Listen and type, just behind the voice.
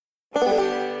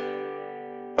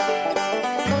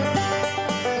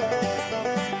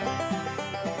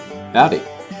Howdy.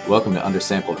 Welcome to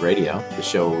Undersampled Radio, the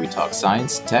show where we talk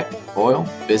science, tech, oil,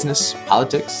 business,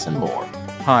 politics, and more.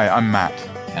 Hi, I'm Matt.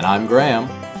 And I'm Graham.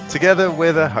 Together,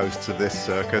 we're the hosts of this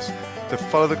circus. To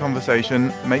follow the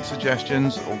conversation, make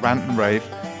suggestions, or rant and rave,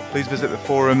 please visit the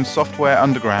forum Software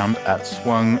Underground at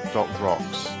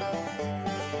swung.rocks.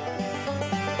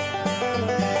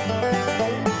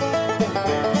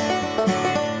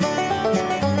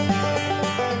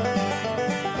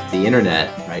 The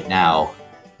internet right now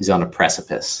is on a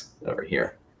precipice over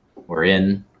here. We're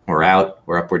in, we're out,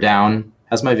 we're up, we're down.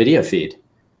 How's my video feed?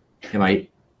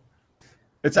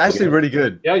 It's actually really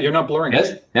good. Yeah, you're not blurring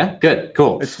it. Yeah, good,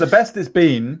 cool. It's the best it's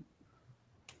been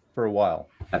for a while.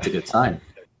 That's a good sign.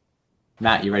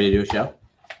 Matt, you ready to do a show?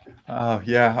 Oh,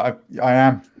 yeah, I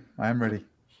am. I am ready.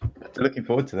 Looking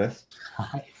forward to this. So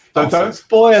Awesome. don't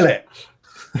spoil it.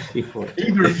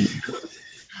 Either of you.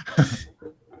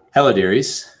 Hello,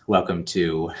 dearies. Welcome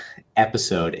to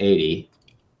episode 80.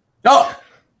 Oh!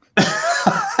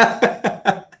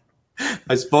 I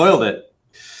spoiled it.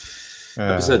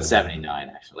 Episode 79,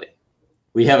 actually.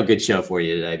 We have a good show for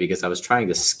you today because I was trying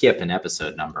to skip an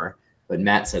episode number, but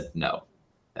Matt said, no,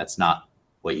 that's not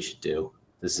what you should do.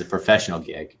 This is a professional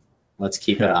gig. Let's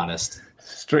keep it honest.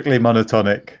 Strictly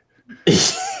monotonic.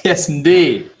 Yes,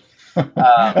 indeed.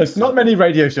 There's not many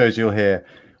radio shows you'll hear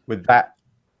with that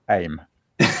aim.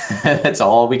 That's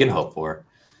all we can hope for.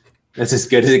 That's as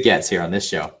good as it gets here on this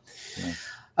show.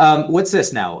 Yeah. What's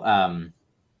this now?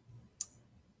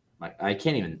 I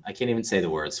can't even say the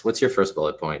words. What's your first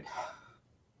bullet point?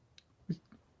 What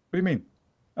do you mean?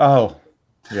 Oh,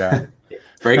 yeah.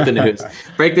 Break the news.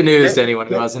 Break the news to anyone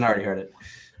who hasn't already heard it.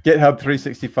 GitHub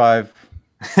 365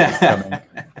 coming.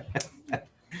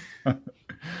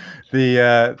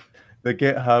 The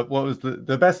GitHub. What was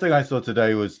the best thing I saw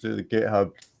today was the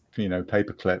GitHub,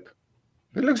 paperclip.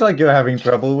 It looks like you're having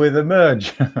trouble with a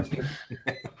merge.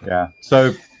 Yeah.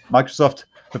 So Microsoft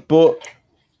have bought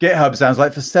GitHub, sounds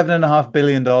like, for $7.5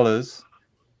 billion,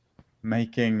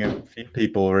 making a few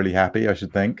people really happy, I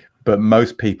should think, but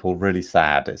most people really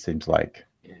sad, it seems like.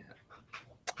 Yeah.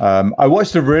 I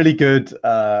watched a really good,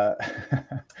 what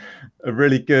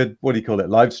do you call it,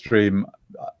 live stream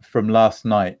from last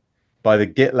night by the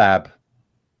GitLab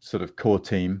sort of core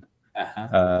team,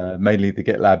 mainly the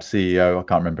GitLab CEO. I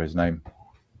can't remember his name.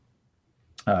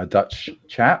 Dutch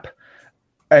chap.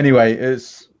 Anyway,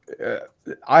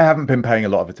 I haven't been paying a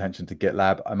lot of attention to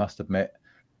GitLab, I must admit,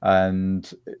 and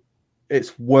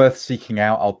it's worth seeking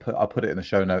out. I'll put it in the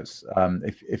show notes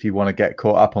if you want to get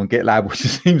caught up on GitLab, which it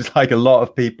seems like a lot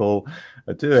of people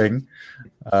are doing.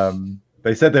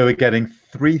 They said they were getting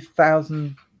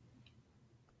 3,000.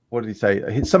 What did he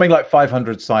say? Something like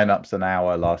 500 signups an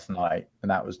hour last night, and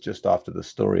that was just after the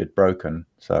story had broken.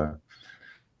 So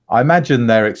I imagine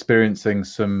they're experiencing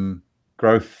some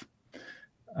growth,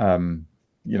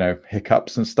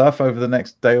 hiccups and stuff over the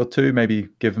next day or two. Maybe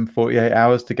give them 48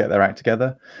 hours to get their act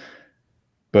together.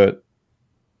 But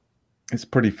it's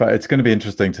pretty fun. It's going to be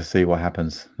interesting to see what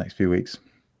happens next few weeks.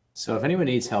 So if anyone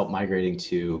needs help migrating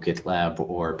to GitLab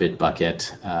or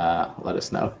Bitbucket, let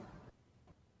us know.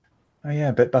 Oh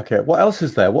yeah, Bitbucket. What else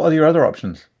is there? What are your other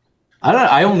options? I don't know.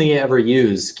 I only ever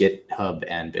use GitHub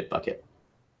and Bitbucket.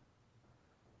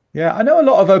 Yeah, I know a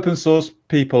lot of open source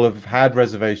people have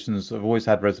always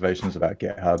had reservations about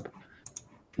GitHub.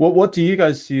 What do you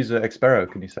guys use at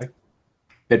Xpero, can you say?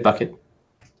 Bitbucket.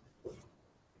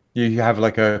 You have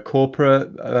like a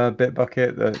corporate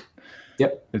Bitbucket that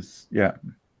Yep.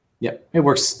 Yep. It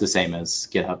works the same as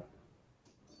GitHub.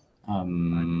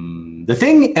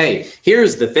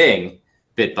 Here's the thing,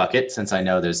 Bitbucket, since I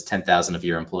know there's 10,000 of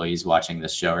your employees watching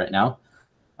this show right now.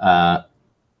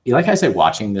 You like how I say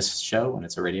watching this show when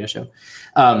it's a radio show?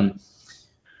 Come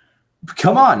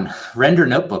on, render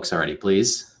notebooks already,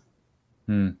 please.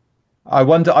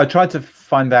 I tried to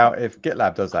find out if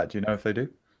GitLab does that. Do you know if they do?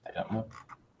 I don't know.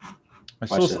 I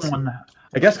saw someone.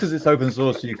 I guess because it's open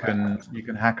source, you can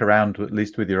hack around at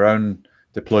least with your own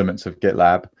deployments of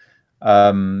GitLab.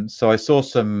 So I saw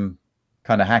some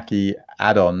kind of hacky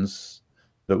add-ons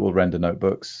that will render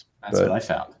notebooks. That's what I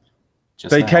found.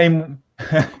 They came.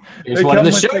 Here's one of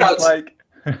the show notes. Like,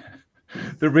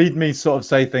 the README sort of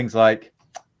say things like,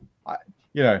 I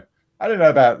don't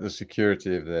know about the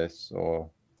security of this, or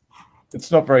it's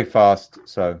not very fast.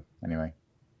 So anyway,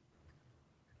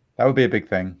 that would be a big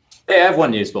thing. Hey, I have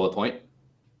one news bullet point.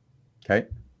 Okay.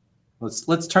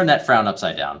 Let's turn that frown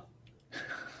upside down.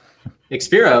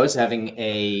 Xpero is having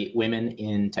a Women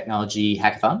in Technology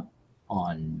hackathon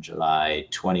on July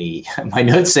 20. My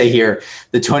notes say here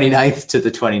the 29th to the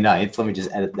 29th. Let me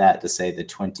just edit that to say the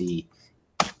 28th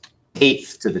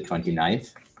to the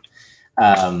 29th.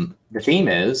 The theme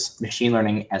is machine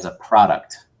learning as a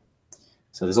product.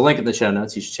 So there's a link in the show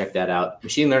notes. You should check that out.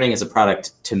 Machine learning as a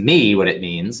product, to me, what it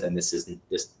means, and this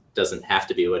doesn't have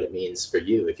to be what it means for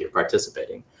you if you're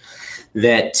participating,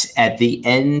 that at the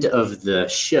end of the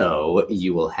show,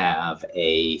 you will have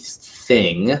a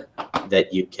thing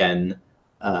that you can,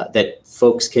 that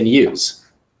folks can use.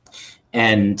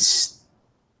 And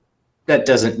that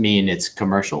doesn't mean it's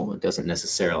commercial. It doesn't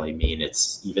necessarily mean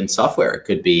it's even software. It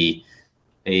could be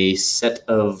a set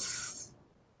of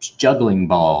juggling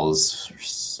balls or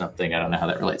something. I don't know how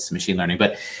that relates to machine learning,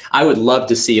 but I would love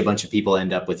to see a bunch of people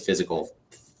end up with physical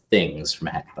things from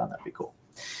a hackathon. That'd be cool.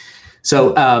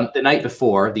 So the night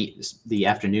before, the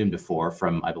afternoon before,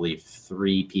 from I believe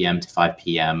 3 p.m. to 5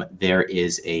 p.m., there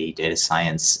is a data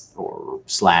science or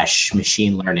 /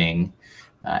 machine learning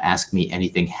Ask Me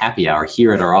Anything happy hour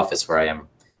here at our office where I am.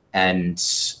 And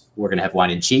we're going to have wine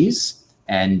and cheese.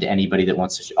 And anybody that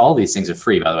wants to, all these things are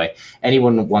free, by the way.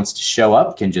 Anyone who wants to show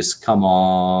up can just come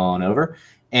on over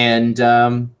and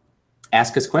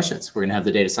ask us questions. We're going to have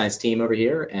the data science team over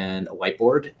here and a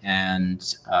whiteboard and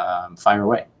fire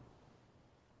away.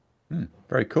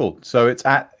 Very cool. So it's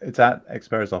at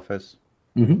Xpera's office.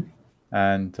 Mm-hmm.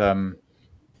 And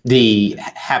the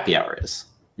happy hour is.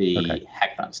 The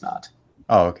hackathon's not.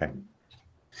 Oh, okay.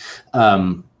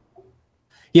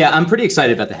 Yeah, I'm pretty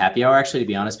excited about the happy hour, actually, to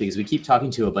be honest, because we keep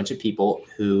talking to a bunch of people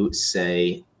who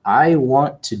say, I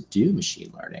want to do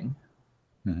machine learning,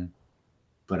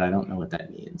 but I don't know what that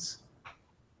means.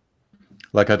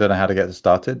 Like, I don't know how to get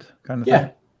started, kind of thing?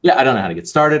 Yeah, I don't know how to get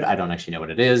started. I don't actually know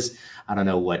what it is. I don't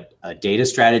know what a data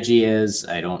strategy is.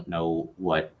 I don't know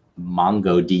what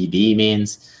MongoDB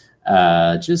means.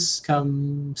 Just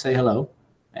come say hello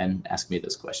and ask me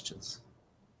those questions.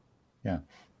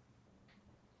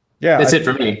 Yeah, that's it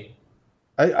for me.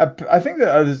 I think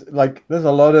that there's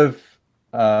a lot of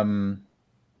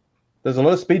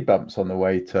speed bumps on the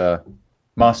way to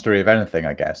mastery of anything,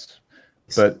 I guess.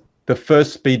 But the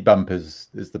first speed bump is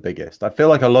the biggest. I feel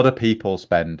like a lot of people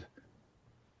can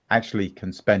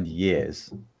spend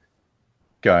years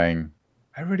going,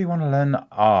 I really want to learn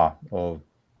R or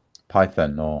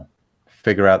Python or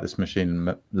figure out this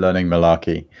machine learning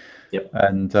malarkey. Yep.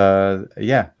 And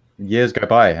years go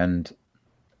by, and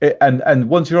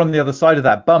once you're on the other side of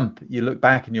that bump, you look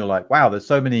back and you're like, wow, there's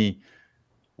so many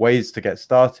ways to get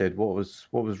started. What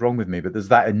was wrong with me? But there's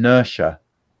that inertia,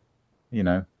 I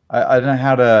don't know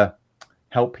how to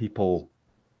help people,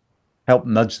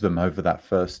 nudge them over that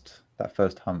first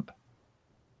hump.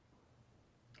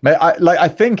 I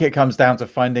think it comes down to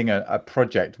finding a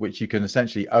project which you can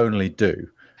essentially only do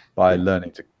by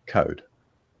learning to code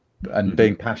and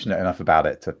being passionate enough about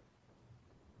it to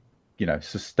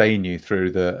sustain you through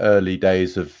the early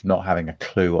days of not having a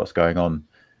clue what's going on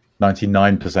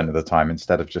 99% of the time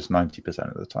instead of just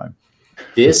 90% of the time.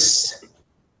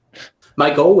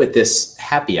 My goal with this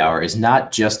happy hour is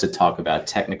not just to talk about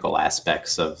technical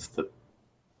aspects of the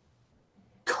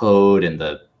code and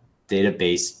the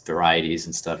database varieties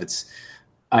and stuff.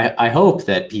 I hope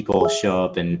that people show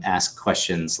up and ask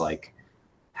questions like,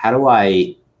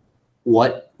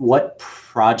 what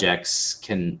projects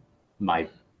can my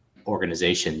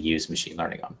organization use machine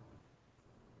learning on?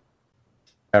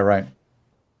 Yeah, right.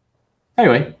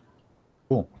 Anyway,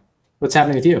 cool. What's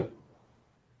happening with you?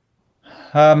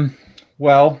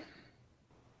 Well,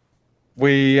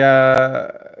 we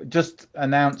just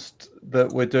announced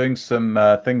that we're doing some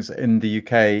things in the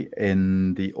UK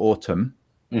in the autumn.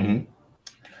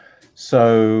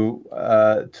 So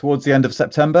towards the end of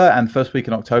September and first week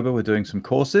in October, we're doing some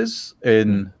courses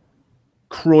in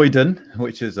Croydon,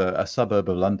 which is a suburb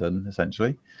of London,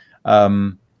 essentially,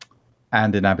 and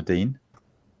in Aberdeen.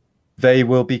 They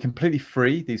will be completely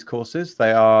free, these courses.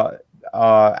 They are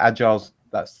Agile's,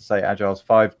 that's to say, Agile's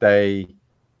 5-day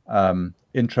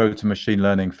intro to machine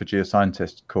learning for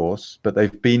geoscientists course, but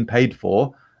they've been paid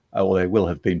for, or they will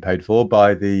have been paid for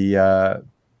by the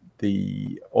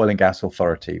Oil and Gas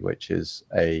Authority, which is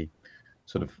a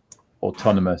sort of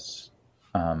autonomous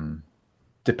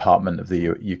department of the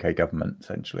UK government,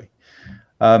 essentially.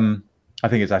 I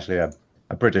think it's actually a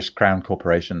British Crown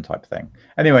Corporation type thing.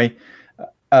 Anyway,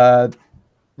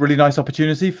 really nice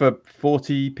opportunity for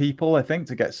 40 people, I think,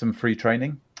 to get some free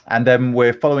training. And then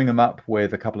we're following them up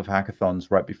with a couple of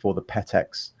hackathons right before the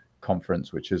PETEX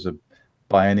conference, which is a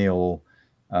biennial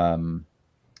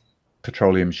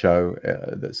petroleum show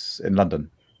that's in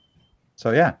London.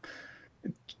 So yeah,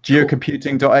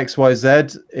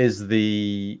 geocomputing.xyz is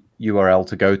the URL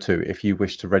to go to if you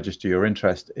wish to register your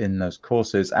interest in those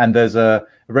courses. And there's a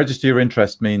register your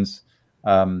interest means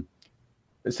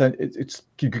it's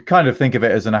you could kind of think of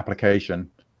it as an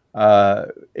application.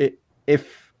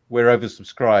 if we're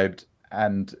oversubscribed,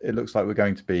 and it looks like we're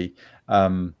going to be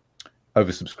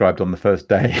oversubscribed on the first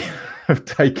day of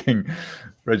taking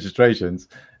registrations,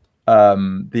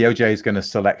 the OGA is going to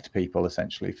select people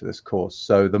essentially for this course.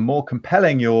 So the more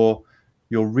compelling your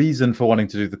reason for wanting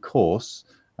to do the course,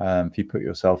 if you put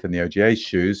yourself in the OGA's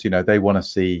shoes, they want to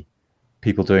see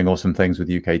people doing awesome things with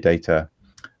UK data,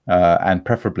 and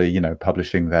preferably,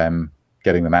 publishing them,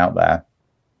 getting them out there.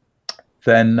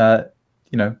 Then, the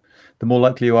more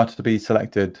likely you are to be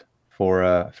selected for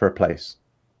a place.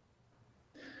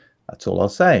 That's all I'll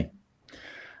say.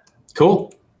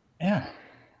 Cool. Yeah.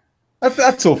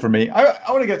 That's all from me. I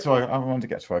want to get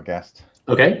to our guest.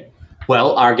 Okay.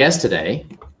 Well, our guest today,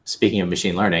 speaking of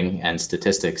machine learning and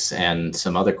statistics and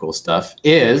some other cool stuff,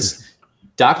 is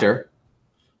Dr.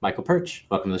 Michael Perch.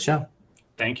 Welcome to the show.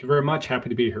 Thank you very much. Happy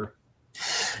to be here.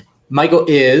 Michael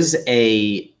is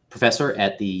a professor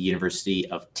at the University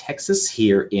of Texas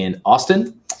here in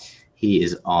Austin. He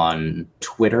is on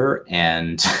Twitter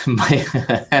and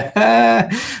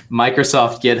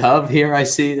Microsoft GitHub. Here I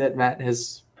see that Matt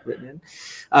has written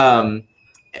in.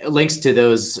 Links to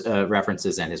those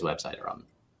references and his website are on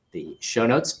the show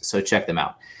notes, so check them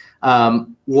out.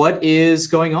 What is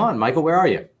going on? Michael, where are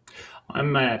you?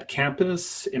 I'm at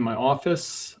campus in my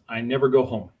office. I never go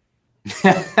home.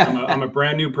 I'm a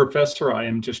brand new professor. I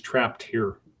am just trapped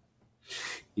here.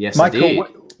 Yes, Michael,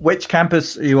 which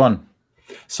campus are you on?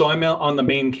 So I'm out on the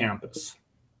main campus.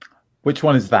 Which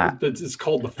one is that? It's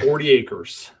called the 40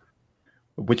 acres.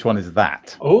 Which one is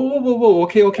that? Oh, whoa.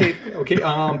 Okay.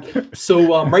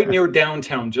 So right near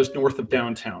downtown, just north of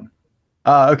downtown.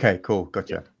 Okay, cool.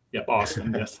 Gotcha. Yep,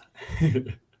 Austin, yes.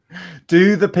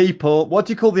 Do the people, what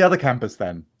do you call the other campus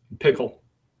then? Pickle.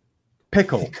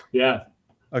 Yeah.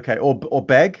 Okay, or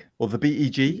BEG, or the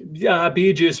BEG? Yeah,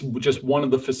 BEG is just one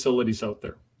of the facilities out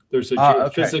there. There's a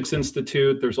geophysics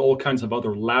institute. There's all kinds of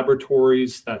other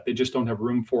laboratories that they just don't have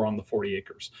room for on the 40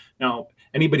 acres. Now,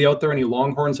 anybody out there, any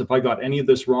Longhorns, if I got any of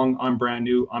this wrong, I'm brand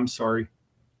new. I'm sorry.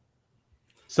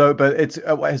 So, but it's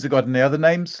has it got any other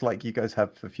names? Like you guys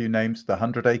have a few names, the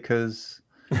 100 acres?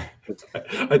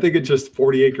 I think it's just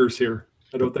 40 acres here.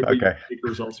 I don't think we use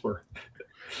acres elsewhere.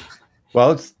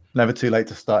 Well, it's never too late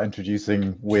to start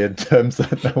introducing weird terms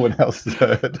that no one else has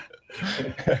heard.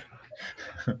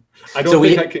 I don't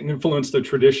think I can influence the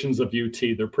traditions of UT.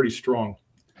 They're pretty strong.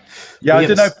 Yeah, I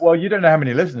don't know. Well, you don't know how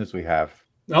many listeners we have.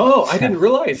 Oh, I didn't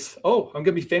realize. Oh, I'm going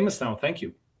to be famous now. Thank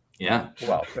you. Yeah.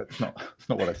 Well, that's not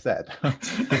what I said.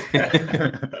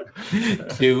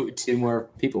 Two more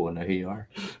people will know who you are.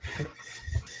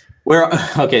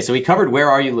 Okay, so we covered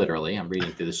where are you literally. I'm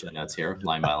reading through the show notes here,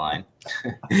 line by line.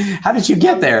 How did you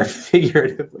get there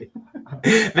figuratively?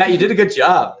 Matt, you did a good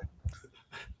job.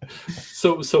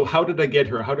 So how did I get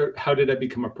here? How did I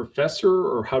become a professor,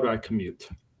 or how do I commute?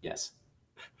 Yes.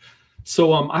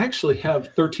 So I actually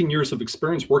have 13 years of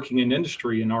experience working in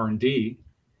industry in R&D.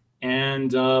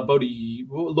 And about a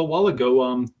little while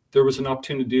ago, there was an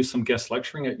opportunity to do some guest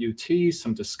lecturing at UT,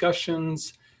 some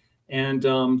discussions. And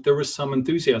there was some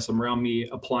enthusiasm around me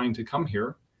applying to come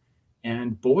here.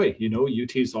 And boy,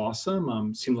 UT is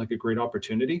awesome. Seemed like a great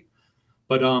opportunity.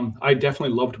 But I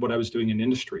definitely loved what I was doing in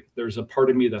industry. There's a part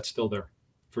of me that's still there,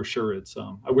 for sure. It's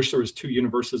I wish there was two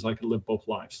universes I could live both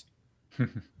lives.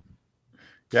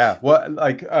 Yeah, when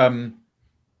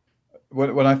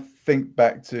I think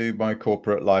back to my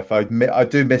corporate life, I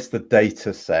do miss the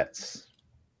data sets.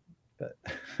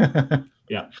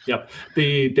 Yeah.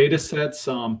 The data sets,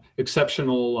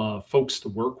 exceptional folks to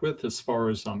work with as far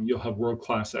as you'll have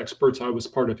world-class experts. I was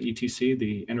part of ETC,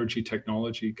 the energy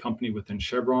technology company within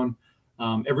Chevron.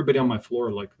 Everybody on my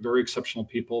floor, like very exceptional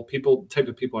type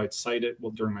of people I'd cited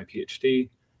during my PhD,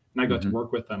 and I got to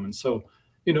work with them. And so,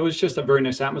 it's just a very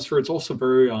nice atmosphere. It's also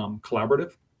very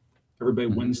collaborative. Everybody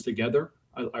wins together.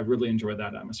 I really enjoy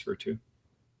that atmosphere too.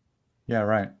 Yeah,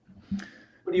 right.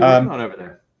 What are you working on over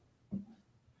there?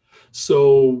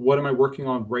 So what am I working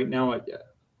on right now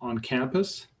on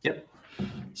campus? Yep.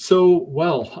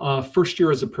 So, first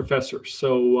year as a professor.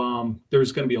 So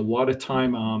there's going to be a lot of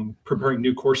time preparing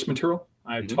new course material.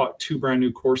 I've taught 2 brand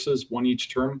new courses, one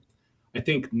each term. I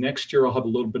think next year I'll have a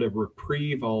little bit of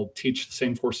reprieve. I'll teach the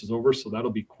same courses over, so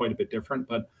that'll be quite a bit different.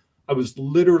 But I was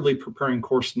literally preparing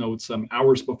course notes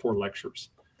hours before lectures.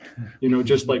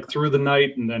 Just like through the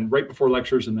night and then right before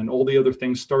lectures and then all the other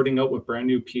things, starting out with brand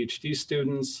new PhD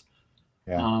students.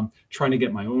 Yeah. Trying to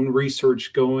get my own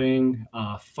research going.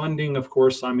 Funding, of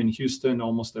course, I'm in Houston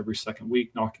almost every second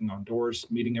week, knocking on doors,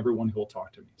 meeting everyone who will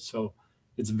talk to me. So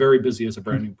it's very busy as a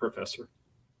brand new professor.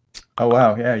 Oh,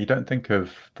 wow. Yeah, you don't think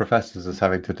of professors as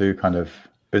having to do kind of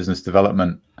business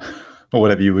development. or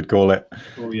whatever you would call it.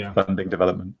 Oh yeah, funding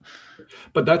development.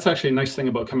 But that's actually a nice thing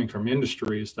about coming from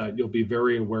industry is that you'll be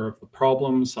very aware of the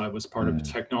problems. I was part of a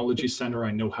technology center.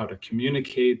 I know how to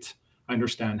communicate. I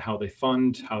understand how they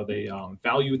fund, how they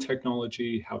value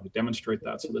technology, how to demonstrate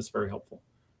that. So that's very helpful.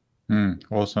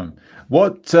 Awesome.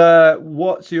 What's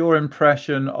your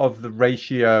impression of the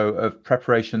ratio of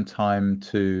preparation time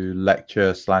to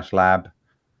lecture/lab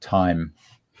time?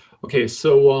 Okay,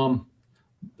 so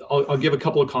I'll give a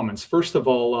couple of comments. First of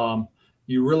all,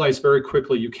 you realize very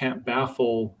quickly you can't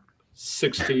baffle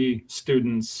 60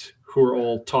 students who are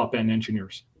all top-end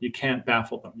engineers. You can't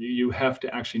baffle them. You have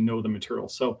to actually know the material.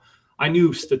 So I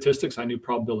knew statistics, I knew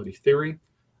probability theory.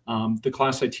 The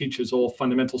class I teach is all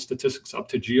fundamental statistics up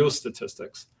to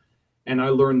geostatistics. And I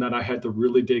learned that I had to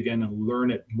really dig in and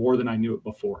learn it more than I knew it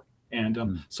before.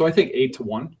 And so I think 8 to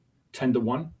 1, 10 to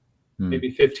 1,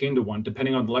 maybe 15 to 1,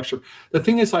 depending on the lecture. The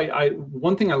thing is,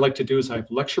 one thing I like to do is I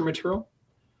have lecture material,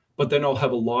 but then I'll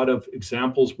have a lot of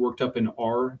examples worked up in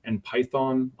R and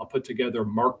Python. I'll put together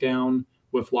Markdown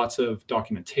with lots of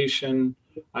documentation.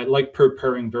 I like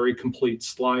preparing very complete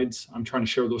slides. I'm trying to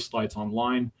share those slides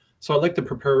online. So I like to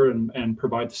prepare and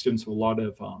provide the students with a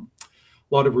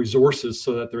lot of resources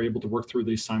so that they're able to work through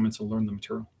the assignments and learn the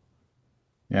material.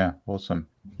 Yeah, awesome.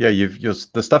 Yeah,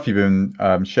 the stuff you've been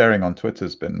sharing on Twitter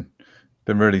has been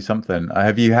really something.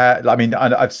 Have you had? I mean,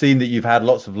 I've seen that you've had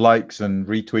lots of likes and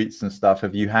retweets and stuff.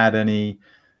 Have you had any,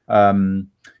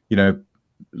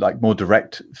 like more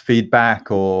direct feedback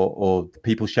or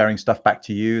people sharing stuff back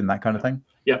to you and that kind of thing?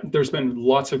 Yeah, there's been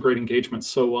lots of great engagement.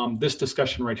 So this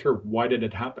discussion right here, why did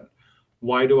it happen?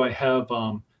 Why do I have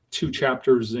 2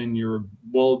 chapters in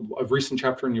a recent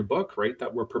chapter in your book, right,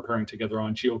 that we're preparing together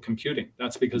on geocomputing?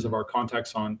 That's because of our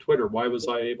contacts on Twitter. Why was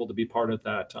I able to be part of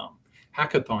that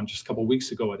hackathon just a couple of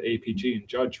weeks ago at APG and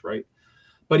judge, right?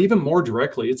 But even more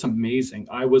directly, it's amazing.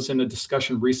 I was in a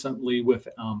discussion recently with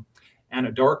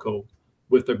Anadarko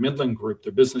with their Midland group,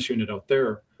 their business unit out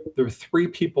there. There are 3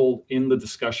 people in the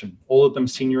discussion, all of them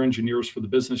senior engineers for the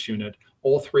business unit.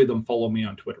 All 3 of them follow me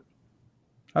on Twitter.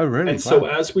 Oh, really? And so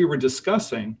as we were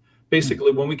discussing,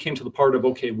 basically when we came to the part of,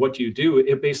 okay, what do you do?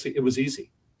 It was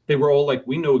easy. They were all like,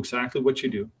 we know exactly what you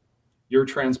do. You're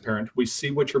transparent. We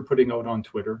see what you're putting out on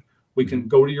Twitter. We can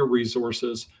go to your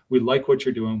resources. We like what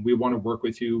you're doing. We want to work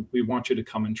with you. We want you to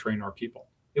come and train our people.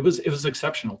 It was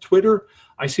exceptional. Twitter,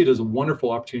 I see it as a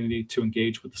wonderful opportunity to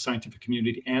engage with the scientific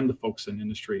community and the folks in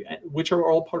industry, which are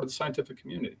all part of the scientific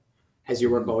community. Has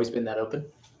your work always been that open?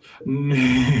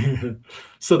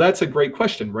 So that's a great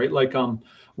question, right? Like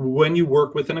when you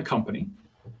work within a company,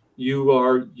 you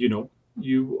are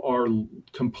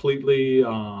completely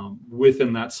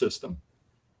within that system.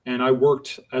 And I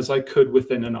worked as I could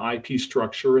within an IP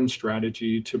structure and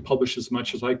strategy to publish as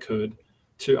much as I could.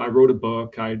 I wrote a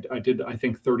book. I did, I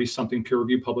think, 30-something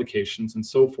peer-reviewed publications and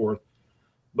so forth.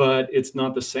 But it's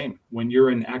not the same. When you're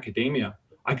in academia,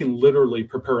 I can literally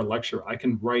prepare a lecture. I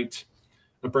can write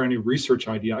a brand new research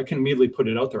idea. I can immediately put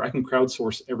it out there. I can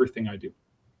crowdsource everything I do.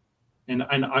 And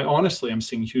I honestly, I'm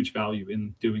seeing huge value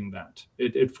in doing that.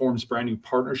 It forms brand new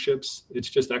partnerships. It's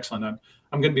just excellent.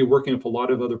 I'm going to be working with a lot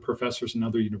of other professors and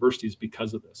other universities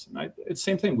because of this. And it's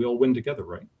the same thing. We all win together,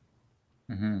 right?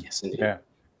 Mm-hmm. Yes, indeed. Yeah.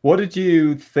 What did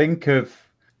you think of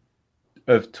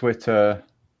Twitter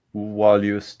while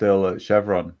you were still at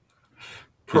Chevron?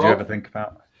 Did you ever think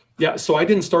about? Yeah, so I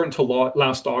didn't start until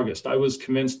last August. I was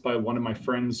convinced by one of my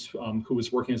friends who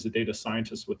was working as a data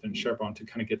scientist within Chevron to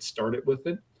kind of get started with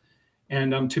it.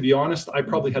 And to be honest, I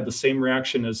probably had the same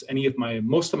reaction as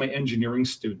most of my engineering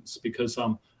students, because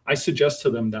I suggest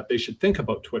to them that they should think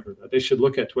about Twitter, that they should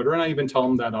look at Twitter. And I even tell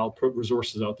them that I'll put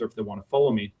resources out there if they want to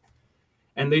follow me.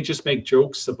 And they just make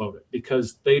jokes about it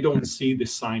because they don't see the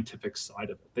scientific side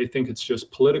of it. They think it's just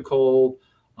political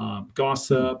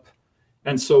gossip.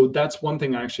 And so that's one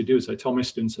thing I actually do is I tell my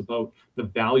students about the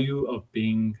value of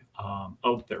being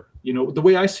out there. You know, the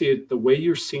way I see it, the way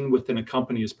you're seen within a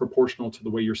company is proportional to the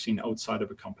way you're seen outside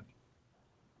of a company.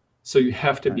 So you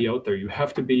have to be out there. You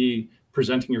have to be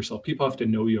presenting yourself. People have to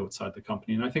know you outside the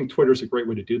company. And I think Twitter is a great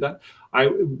way to do that.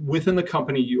 Within the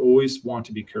company, you always want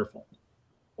to be careful.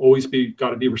 Always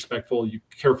got to be respectful. You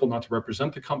careful not to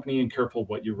represent the company and careful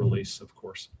what you release, of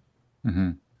course.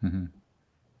 Mm-hmm. Mm-hmm.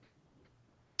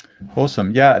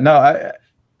 Awesome. Yeah. No,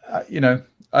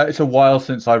 it's a while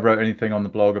since I wrote anything on the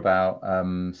blog about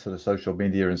sort of social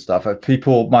media and stuff.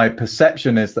 My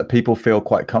perception is that people feel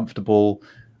quite comfortable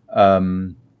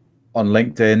on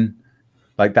LinkedIn.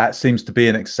 Like that seems to be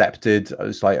an accepted.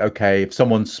 It's like, okay, if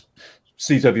someone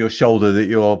sees over your shoulder that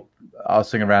you're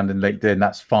arsing around in LinkedIn,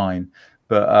 that's fine.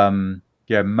 But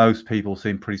yeah, most people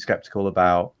seem pretty skeptical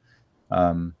about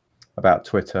about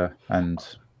Twitter and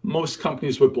most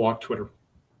companies would block Twitter.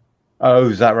 Oh,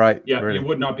 is that right? Yeah, really? You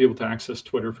would not be able to access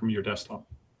Twitter from your desktop.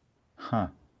 Huh.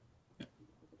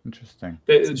 Interesting.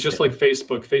 Just like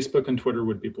Facebook and Twitter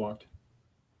would be blocked.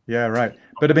 Yeah, right.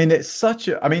 But I mean, it's such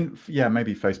a, I mean, yeah,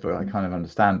 maybe Facebook, I kind of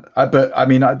understand. But I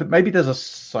mean, maybe there's a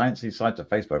sciencey side to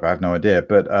Facebook. I have no idea.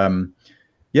 But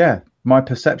yeah, my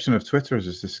perception of Twitter is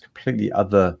just this completely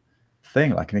other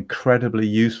thing, like an incredibly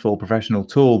useful professional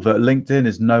tool that LinkedIn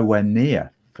is nowhere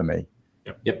near for me.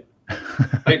 Yep.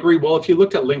 I agree. Well, if you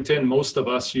looked at LinkedIn, most of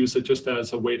us use it just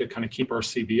as a way to kind of keep our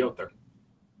CV out there.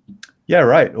 Yeah,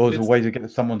 right. Or as a way to get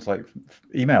someone's like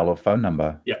email or phone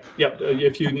number. Yeah.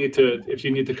 If you need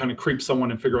to kind of creep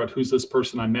someone and figure out who's this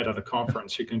person I met at a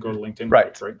conference, you can go to LinkedIn.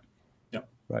 Right. Yeah.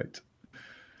 Right.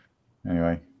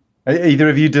 Anyway, either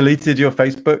of you deleted your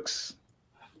Facebooks?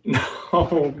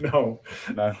 No.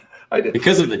 I did.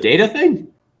 Because of the data thing?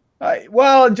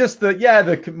 Well, just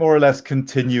the more or less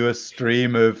continuous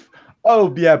stream of,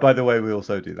 oh yeah, by the way, we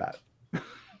also do that.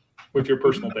 With your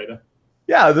personal data.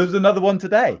 Yeah, there's another one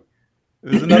today.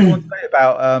 There's another one today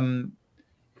about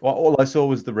well, all I saw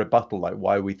was the rebuttal, like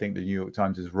why we think the New York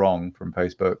Times is wrong from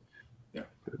Facebook. Yeah.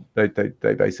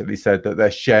 They basically said that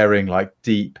they're sharing like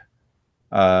deep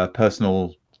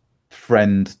personal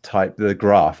friend type, the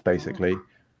graph basically,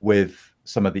 with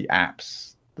some of the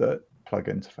apps that plug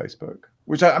into Facebook,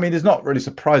 which I mean is not really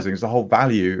surprising. It's the whole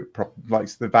value, like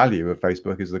the value of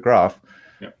Facebook is the graph.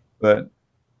 Yeah. But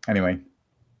anyway.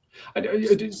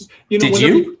 Did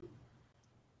you?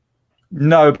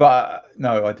 No,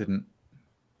 I didn't.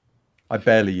 I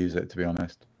barely use it, to be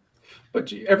honest.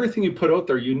 But everything you put out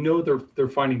there, they're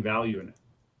finding value in it.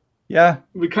 Yeah,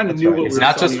 we kind of knew right. what it's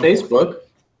not just Facebook.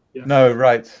 Yeah. No,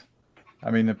 right.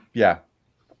 I mean, yeah,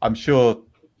 I'm sure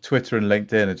Twitter and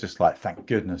LinkedIn are just like, thank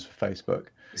goodness for Facebook.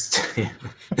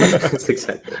 That's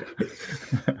exactly.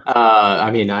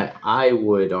 I mean, I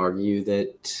would argue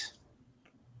that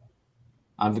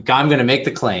I'm going to make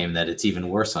the claim that it's even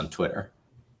worse on Twitter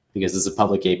because it's a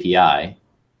public API.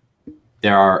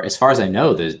 There are, as far as I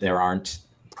know, there aren't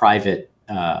private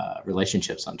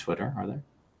relationships on Twitter, are there?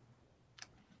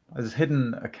 There's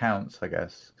hidden accounts, I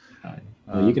guess.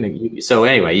 Well, you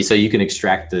can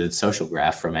extract the social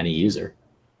graph from any user,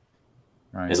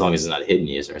 right, as long as it's not a hidden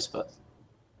user, I suppose,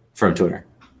 from Twitter.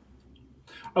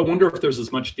 I wonder if there's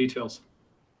as much details.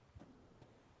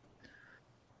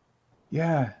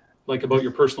 Yeah. Like about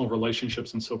your personal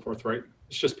relationships and so forth, right?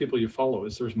 It's just people you follow.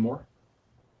 Is there more?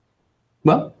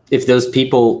 Well, if those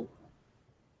people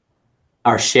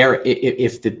are I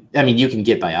mean, you can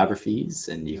get biographies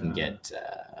and you can get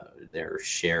their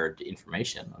shared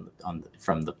information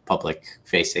from the public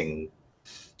facing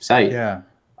site. Yeah.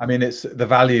 I mean, it's the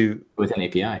value with an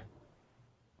API.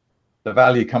 The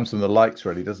value comes from the likes,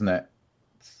 really, doesn't it?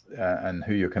 And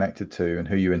who you're connected to and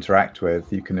who you interact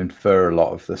with. You can infer a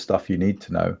lot of the stuff you need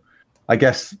to know. I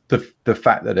guess the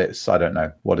fact that it's, I don't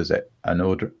know, what is it? An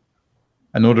order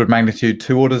of magnitude,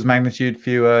 2 orders of magnitude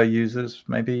fewer users,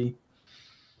 maybe.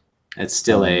 It's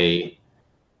still a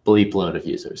bleep load of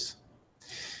users.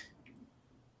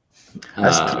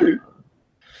 That's true.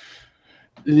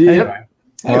 Yep.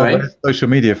 Anyway. Well, social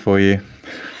media for you.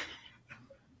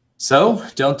 So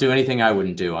don't do anything I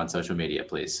wouldn't do on social media,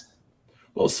 please.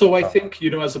 Well, so I think,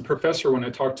 as a professor, when I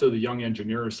talk to the young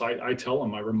engineers, I tell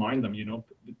them, I remind them,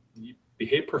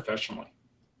 behave professionally.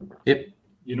 Yep.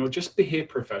 Just behave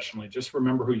professionally. Just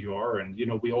remember who you are. And,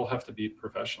 we all have to be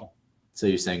professional. So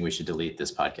you're saying we should delete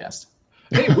this podcast?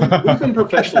 Hey, we've been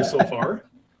professional so far.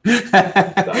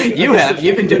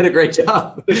 You've been doing a great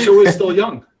job. The show is still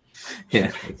young.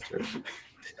 Yeah, that's true.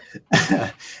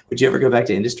 Would you ever go back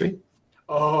to industry?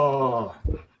 Oh,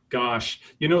 gosh.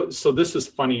 So this is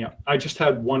funny. I just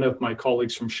had one of my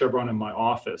colleagues from Chevron in my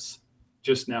office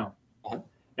just now.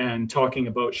 And talking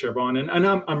about Chevron, and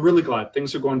I'm really glad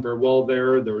things are going very well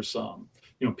there. There's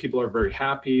people are very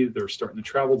happy. They're starting to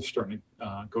travel. They're starting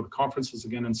to go to conferences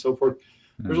again and so forth.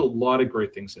 There's a lot of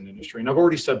great things in industry, and I've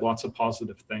already said lots of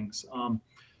positive things.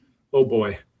 Oh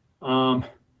boy.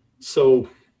 So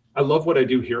I love what I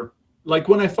do here. Like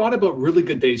when I thought about really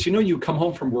good days, you come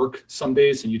home from work some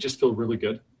days and you just feel really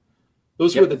good.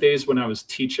 Those were the days when I was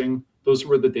teaching. Those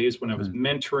were the days when I was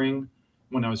mentoring,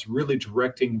 when I was really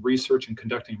directing research and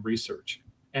conducting research.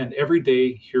 And every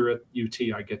day here at UT,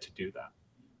 I get to do that.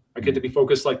 I get to be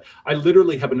focused. Like I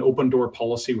literally have an open door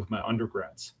policy with my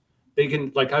undergrads. They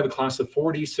can, I have a class of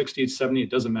 40, 60, 70,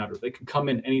 it doesn't matter. They can come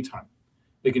in anytime.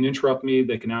 They can interrupt me.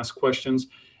 They can ask questions.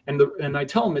 And I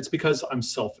tell them it's because I'm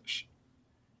selfish.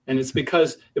 And it's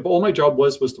because if all my job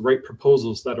was to write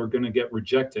proposals that are going to get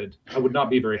rejected, I would not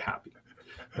be very happy.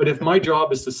 But if my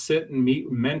job is to sit and meet,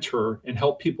 mentor, and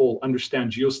help people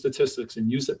understand geostatistics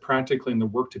and use it practically in their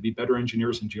work to be better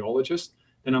engineers and geologists,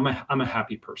 then I'm a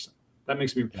happy person. That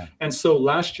makes me. Yeah. And so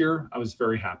last year I was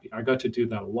very happy. I got to do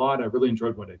that a lot. I really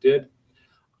enjoyed what I did.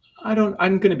 I'm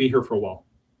going to be here for a while.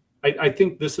 I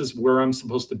think this is where I'm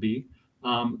supposed to be.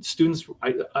 Students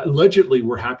allegedly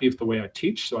were happy with the way I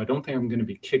teach, so I don't think I'm going to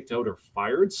be kicked out or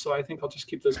fired. So I think I'll just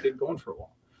keep this gig going for a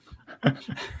while.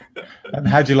 And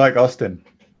how'd you like Austin?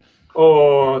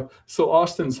 Oh, so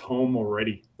Austin's home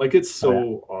already. Like, it's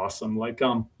so awesome. Like,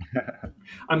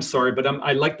 I'm sorry, but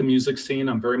I like the music scene.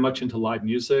 I'm very much into live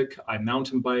music. I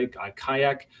mountain bike, I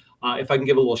kayak. If I can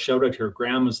give a little shout out here,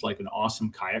 Graham is like an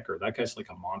awesome kayaker. That guy's like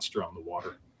a monster on the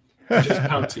water.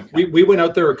 We went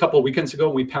out there a couple of weekends ago.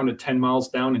 We pounded 10 miles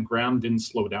down, and Graham didn't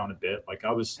slow down a bit. Like,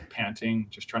 I was panting,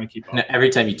 just trying to keep up. Every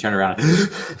time you turn around,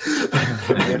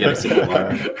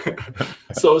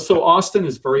 so Austin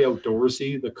is very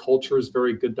outdoorsy. The culture is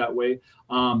very good that way.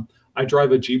 I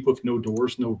drive a Jeep with no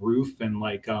doors, no roof, and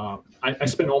like I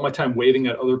spend all my time waving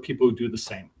at other people who do the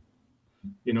same.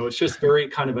 You know, it's just very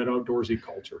kind of an outdoorsy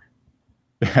culture.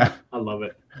 Yeah, I love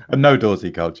it. A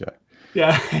no-doorsy culture.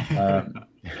 Yeah.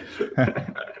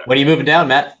 What are you moving down,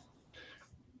 Matt?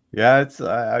 Yeah, it's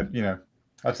you know,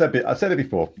 I've said it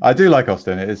before. I do like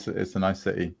Austin. It's a nice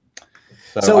city.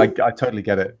 So I totally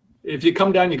get it. If you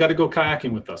come down, you got to go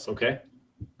kayaking with us, okay?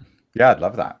 Yeah, I'd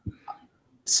love that.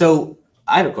 So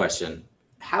I have a question.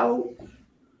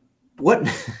 What?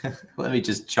 Let me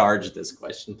just charge this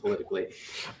question politically.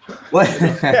 What?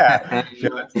 Yeah, it's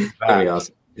gonna be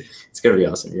awesome. It's gonna be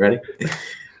awesome. You ready?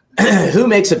 Who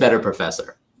makes a better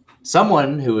professor?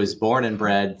 Someone who is born and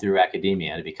bred through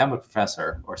academia to become a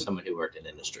professor, or someone who worked in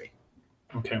industry?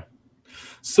 Okay.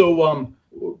 So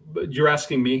you're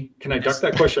asking me, can I duck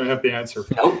that question? I have the answer.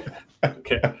 Nope.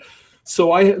 Okay. So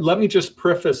let me just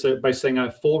preface it by saying I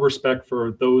have full respect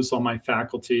for those on my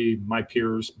faculty, my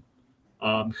peers,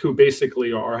 who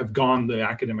basically have gone the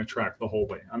academic track the whole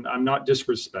way. I'm not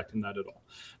disrespecting that at all.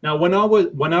 Now, when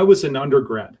I was an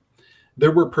undergrad,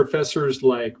 there were professors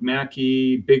like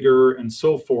Mackey, Bigger, and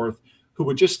so forth, who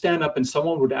would just stand up and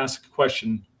someone would ask a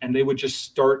question and they would just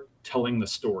start telling the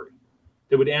story.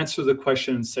 They would answer the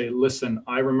question and say, listen,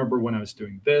 I remember when I was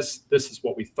doing this. This is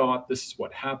what we thought. This is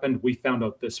what happened. We found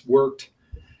out this worked.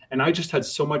 And I just had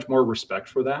so much more respect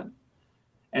for that.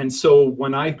 And so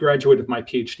when I graduated with my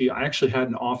PhD, I actually had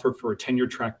an offer for a tenure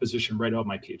track position right out of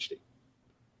my PhD.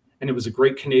 And it was a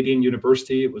great Canadian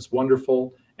university. It was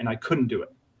wonderful. And I couldn't do it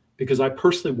because I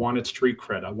personally wanted street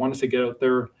cred. I wanted to get out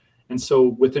there. And so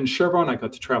within Chevron, I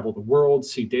got to travel the world,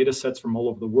 see data sets from all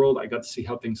over the world. I got to see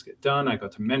how things get done. I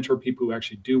got to mentor people who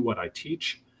actually do what I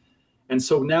teach. And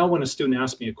so now when a student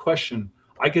asks me a question,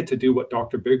 I get to do what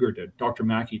Dr. Bigger did, Dr.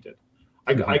 Mackey did.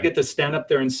 I get to stand up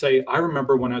there and say, I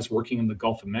remember when I was working in the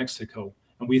Gulf of Mexico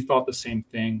and we thought the same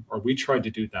thing, or we tried to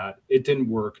do that. It didn't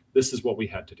work. This is what we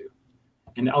had to do.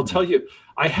 And I'll tell you,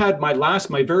 I had my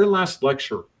very last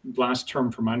lecture last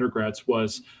term for my undergrads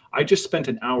was I just spent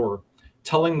an hour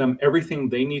telling them everything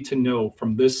they need to know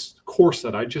from this course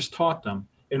that I just taught them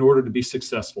in order to be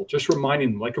successful. Just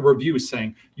reminding them, like a review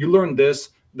saying, you learned this,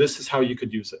 this is how you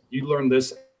could use it. You learned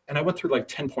this. And I went through like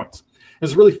 10 points. It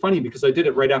was really funny because I did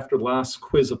it right after the last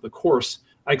quiz of the course.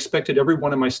 I expected every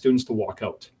one of my students to walk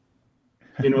out.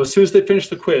 You know, as soon as they finished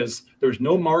the quiz, there's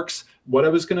no marks. What I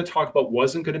was going to talk about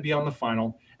wasn't going to be on the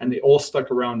final. And they all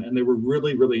stuck around and they were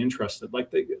really, really interested.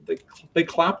 Like they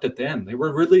clapped at the end. They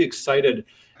were really excited.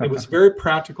 It was very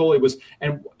practical.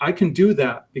 And I can do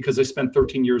that because I spent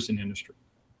 13 years in industry.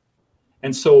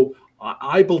 And so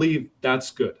I believe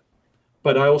that's good.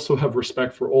 But I also have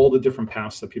respect for all the different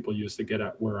paths that people use to get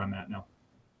at where I'm at now.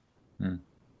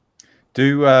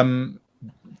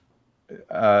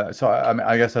 So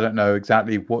I guess I don't know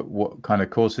exactly what kind of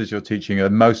courses you're teaching. Are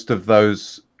most of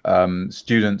those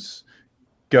students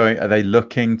are they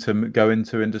looking to go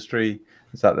into industry?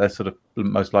 Is that their sort of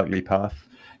most likely path?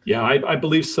 Yeah, I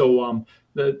believe so.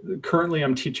 Currently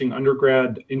I'm teaching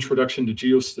undergrad introduction to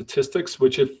geostatistics,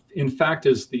 which in fact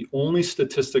is the only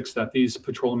statistics that these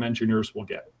petroleum engineers will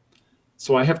get.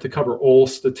 So I have to cover all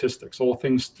statistics, all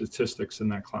things statistics in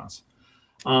that class.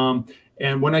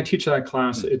 And when I teach that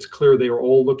class, it's clear they are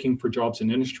all looking for jobs in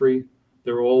industry.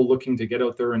 They're all looking to get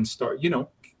out there and start,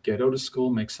 get out of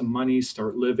school, make some money,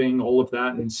 start living, all of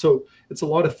that. And so it's a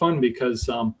lot of fun because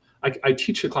I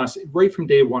teach the class right from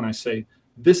day one. I say,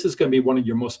 this is going to be one of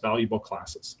your most valuable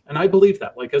classes. And I believe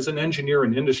that, like as an engineer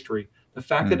in industry, the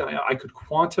fact that I could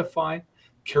quantify,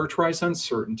 characterize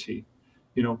uncertainty,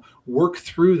 work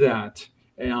through that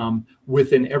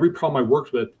within every problem I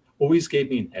worked with always gave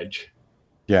me an edge.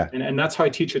 Yeah. And that's how I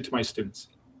teach it to my students.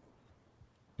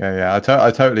 Yeah.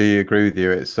 I totally agree with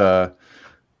you. It's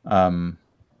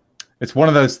one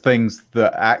of those things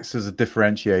that acts as a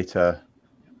differentiator.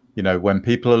 You know, when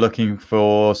people are looking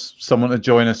for someone to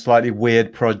join a slightly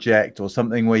weird project or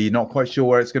something where you're not quite sure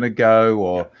where it's going to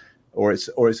go, or it's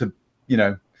a, you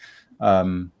know,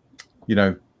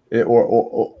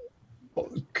 or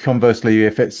conversely,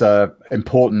 if it's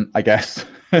important, I guess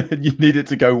you need it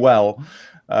to go well,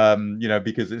 you know,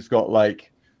 because it's got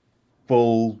like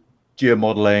full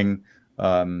geomodeling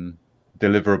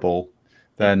deliverable,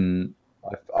 then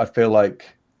I feel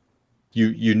like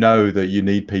you know that you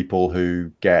need people who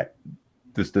get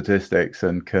the statistics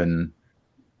and can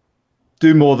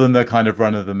do more than the kind of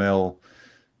run-of-the-mill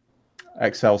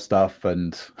Excel stuff.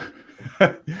 And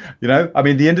you know, I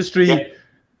mean, the industry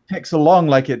ticks along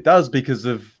like it does because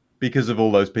of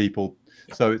all those people.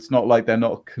 So it's not like they're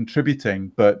not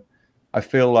contributing, but I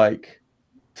feel like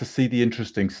to see the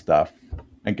interesting stuff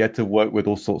and get to work with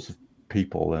all sorts of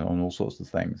people and on all sorts of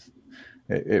things,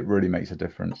 it really makes a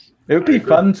difference. It would be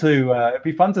fun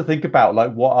to think about,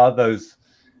 like, what are those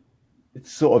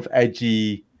sort of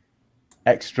edgy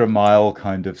extra mile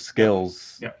kind of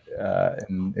skills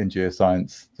in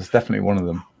geoscience. That's definitely one of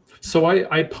them. So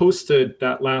I posted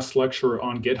that last lecture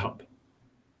on GitHub.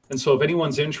 And so if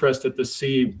anyone's interested to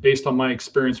see, based on my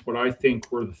experience, what I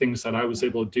think were the things that I was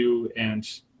able to do and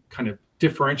kind of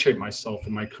differentiate myself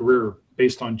in my career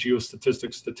based on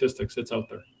geostatistics statistics, it's out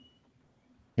there.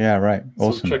 Yeah, right.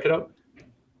 Awesome. So check it out.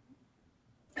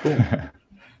 Cool.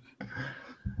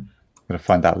 Gonna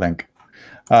find that link.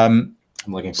 I'm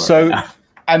looking for it right now.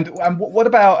 And what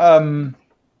about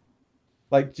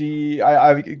like,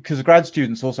 because grad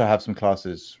students also have some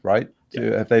classes, right?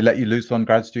 Have they let you loose on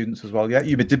grad students as well? Yeah,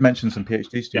 you did mention some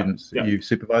PhD students. Are you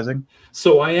supervising?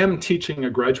 So I am teaching a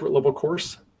graduate level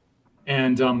course,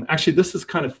 and actually this is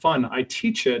kind of fun. I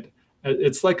teach it.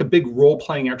 It's like a big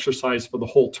role-playing exercise for the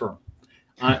whole term.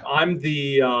 I'm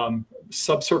the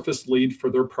subsurface lead for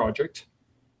their project,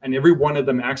 and every one of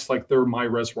them acts like they're my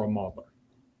reservoir modeler.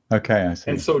 Okay, I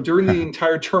see. And so during the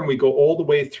entire term, we go all the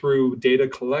way through data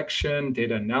collection,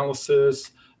 data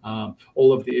analysis,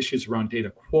 all of the issues around data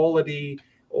quality,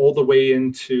 all the way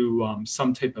into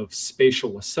some type of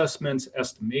spatial assessments,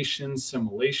 estimation,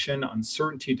 simulation,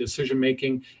 uncertainty,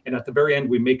 decision-making. And at the very end,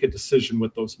 we make a decision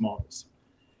with those models.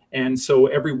 And so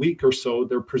every week or so,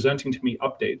 they're presenting to me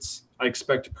updates. I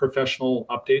expect professional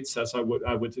updates, as I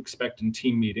would expect in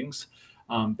team meetings.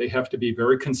 They have to be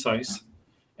very concise.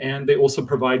 And they also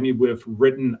provide me with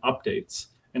written updates.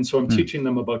 And so I'm teaching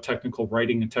them about technical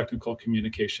writing and technical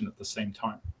communication at the same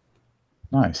time.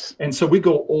 Nice. And so we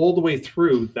go all the way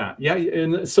through that. Yeah.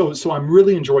 And so I'm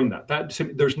really enjoying that.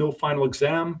 There's no final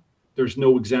exam. There's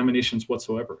no examinations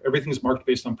whatsoever. Everything's marked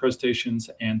based on presentations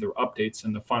and their updates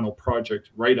and the final project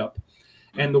write-up.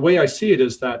 And the way I see it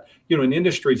is that, you know, in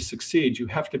industry to succeed, you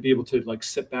have to be able to like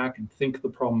sit back and think the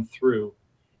problem through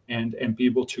and be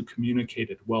able to communicate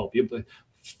it well, be able to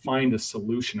find a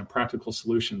solution, a practical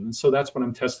solution. And so that's what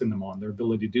I'm testing them on, their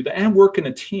ability to do that and work in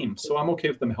a team. So I'm okay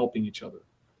with them helping each other.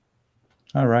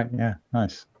 All right. Yeah.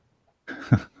 Nice.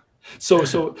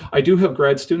 So I do have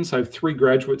grad students. I have 3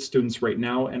 graduate students right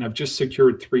now, and I've just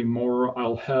secured 3 more.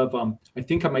 I'll have, I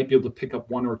think I might be able to pick up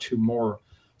 1 or 2 more.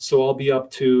 So I'll be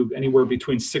up to anywhere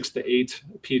between 6 to 8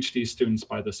 PhD students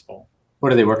by this fall.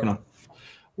 What are they working on?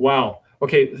 Wow.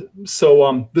 Okay.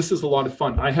 So this is a lot of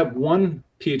fun. I have one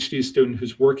PhD student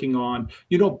who's working on,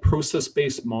 you know,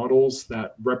 process-based models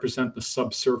that represent the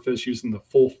subsurface using the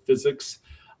full physics.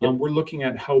 We're looking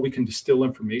at how we can distill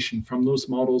information from those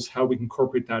models, how we can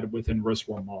incorporate that within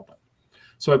reservoir modeling.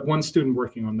 So I have one student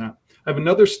working on that. I have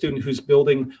another student who's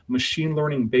building machine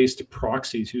learning-based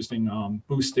proxies using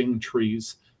boosting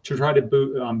trees to try to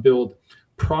build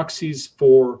proxies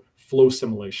for flow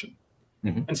simulation.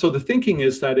 Mm-hmm. And so the thinking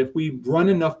is that if we run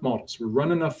enough models, we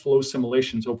run enough flow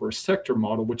simulations over a sector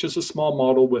model, which is a small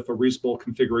model with a reasonable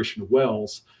configuration of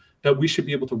wells, that we should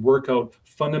be able to work out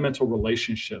fundamental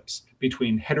relationships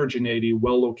between heterogeneity,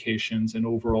 well locations, and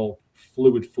overall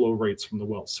fluid flow rates from the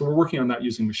wells. So we're working on that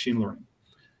using machine learning.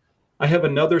 I have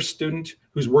another student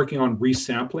who's working on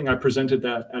resampling. I presented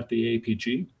that at the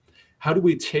APG. How do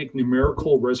we take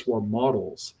numerical reservoir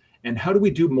models and how do we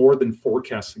do more than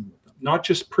forecasting with them? Not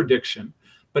just prediction,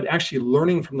 but actually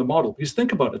learning from the model. Because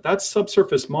think about it, that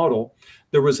subsurface model,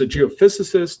 there was a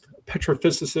geophysicist, a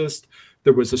petrophysicist,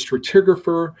 there was a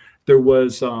stratigrapher, there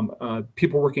was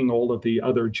people working all of the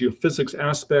other geophysics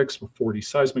aspects with 4D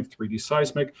seismic, 3D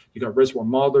seismic. You got reservoir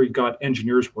modeler, you got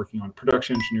engineers working on it,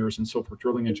 production engineers and so forth,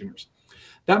 drilling engineers.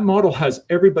 That model has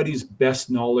everybody's best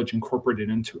knowledge incorporated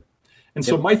into it. And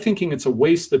so my thinking, it's a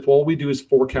waste if all we do is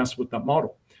forecast with that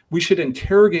model. we should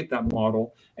interrogate that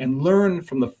model and learn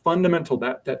from the fundamental,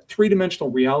 that three-dimensional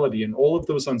reality and all of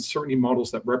those uncertainty models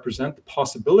that represent the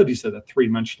possibilities of that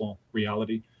three-dimensional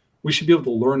reality. We should be able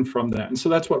to learn from that. And so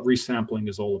that's what resampling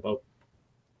is all about.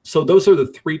 So those are the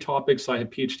 3 topics I have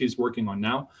PhDs working on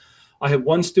now. I have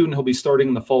one student who'll be starting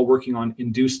in the fall working on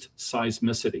induced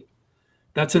seismicity.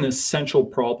 That's an essential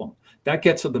problem. That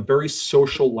gets at the very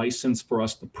social license for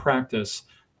us to practice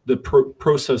the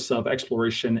process of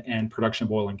exploration and production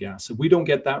of oil and gas. If we don't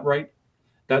get that right,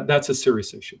 that's a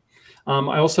serious issue.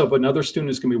 I also have another student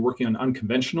who's going to be working on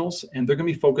unconventionals, and they're going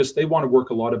to be focused. They want to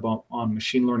work a lot on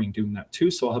machine learning doing that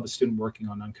too. So I'll have a student working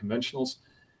on unconventionals.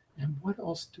 And what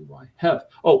else do I have?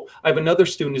 Oh, I have another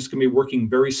student who's going to be working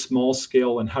very small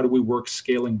scale and how do we work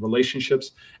scaling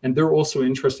relationships. And they're also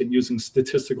interested in using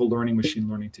statistical learning, machine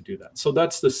learning to do that. So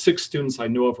that's the 6 students I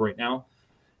know of right now.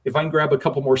 If I can grab a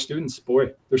couple more students,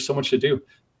 boy, there's so much to do.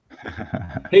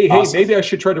 Hey, awesome. Maybe I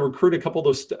should try to recruit a couple of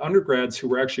those undergrads who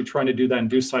were actually trying to do that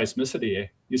induced seismicity.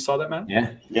 You saw that, Matt?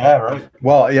 Yeah, right.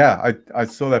 Well, yeah, I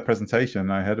saw their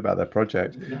presentation. I heard about their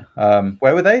project. Yeah.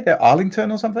 Where were they? They're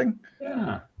Arlington or something?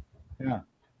 Yeah.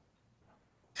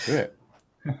 Do it.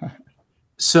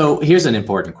 So here's an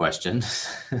important question.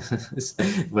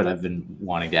 What I've been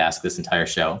wanting to ask this entire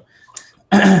show.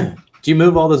 Do you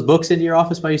move all those books into your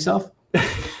office by yourself?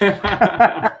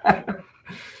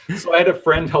 So I had a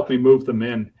friend help me move them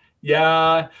in.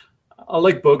 Yeah, I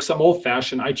like books. I'm old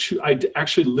fashioned. I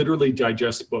actually literally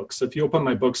digest books. If you open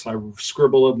my books, I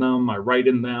scribble in them. I write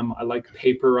in them. I like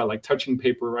paper. I like touching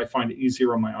paper. I find it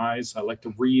easier on my eyes. I like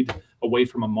to read away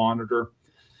from a monitor.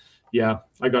 Yeah,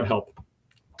 I got help.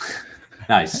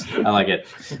 Nice. I like it.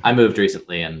 I moved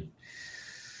recently, and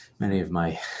many of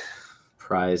my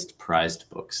prized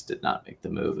books did not make the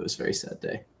move. It was a very sad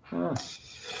day. Huh.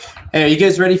 Hey, are you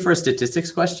guys ready for a statistics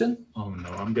question? Oh no,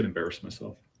 I'm gonna embarrass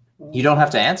myself. You don't have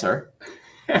to answer.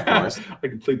 Of course. I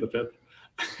can plead the fifth.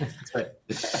 That's right.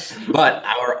 But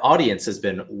our audience has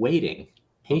been waiting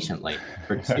patiently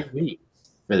for 2 weeks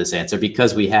for this answer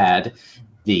because we had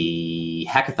the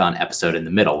hackathon episode in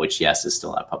the middle, which yes, is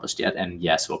still not published yet, and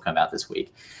yes, will come out this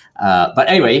week. But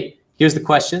anyway, here's the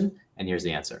question, and here's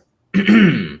the answer.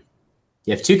 You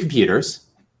have 2 computers.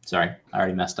 Sorry, I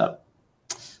already messed up.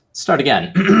 Start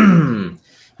again.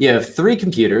 You have 3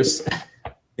 computers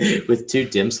with 2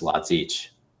 DIMM slots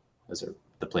each. Those are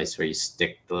the place where you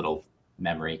stick the little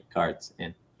memory cards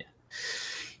in. Yeah.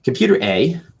 Computer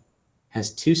A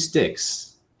has 2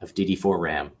 sticks of DD4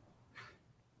 RAM.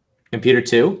 Computer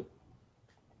 2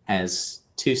 has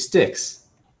 2 sticks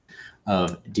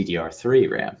of DDR3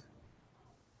 RAM.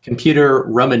 Computer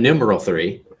Roman numeral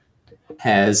 3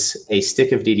 has a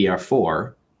stick of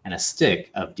DDR4 and a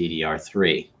stick of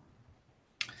DDR3.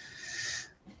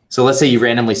 So let's say you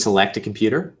randomly select a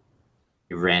computer.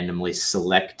 You randomly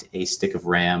select a stick of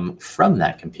RAM from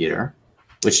that computer,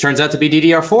 which turns out to be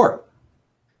DDR4.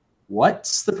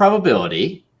 What's the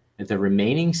probability that the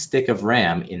remaining stick of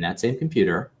RAM in that same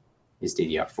computer is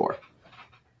DDR4?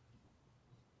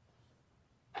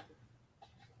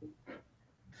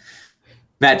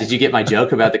 Matt, did you get my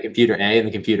joke about the computer A and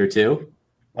the computer 2?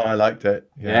 Oh, I liked it.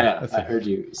 Yeah, I heard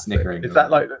you snickering. Is that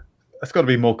like, that's got to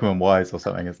be Morecambe and Wise or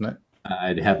something, isn't it?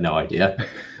 I have no idea.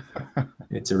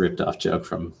 It's a ripped off joke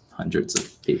from hundreds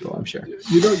of people, I'm sure.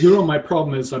 You know, my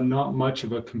problem is I'm not much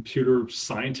of a computer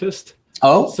scientist.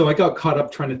 Oh, so I got caught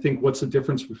up trying to think what's the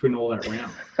difference between all that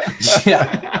RAM.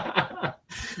 Yeah.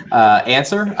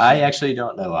 Answer? I actually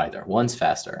don't know either. One's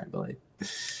faster, I believe.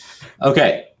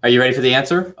 Okay, are you ready for the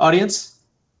answer, audience?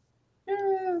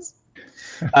 Yes.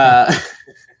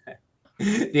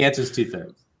 The answer is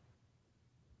 2/3.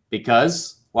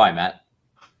 Because why, Matt?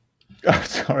 Oh,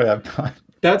 sorry, I'm not.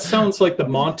 That sounds like the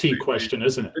Monty question,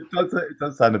 isn't it? It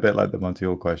does sound a bit like the Monty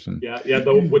Hall question. Yeah.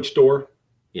 Which door?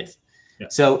 Yes. Yeah.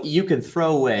 So you can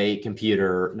throw away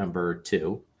computer number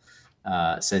 2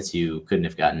 since you couldn't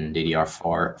have gotten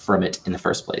DDR4 from it in the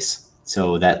first place.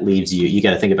 So that leaves you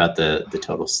got to think about the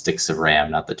total sticks of RAM,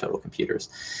 not the total computers.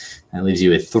 That leaves you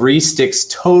with 3 sticks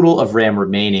total of RAM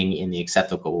remaining in the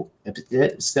acceptable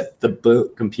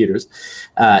computers,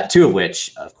 2 of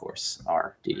which, of course,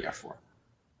 are DDR4,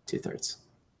 2/3.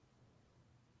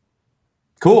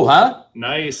 Cool, huh?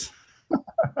 Nice.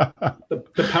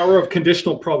 The power of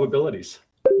conditional probabilities.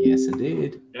 Yes,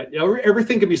 indeed. Yeah,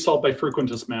 everything can be solved by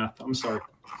frequentist math. I'm sorry.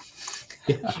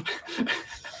 Yeah.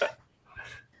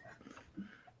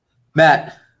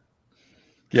 Matt.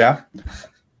 Yeah.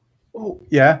 Oh,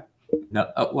 yeah.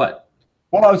 No. What?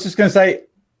 Well, I was just going to say.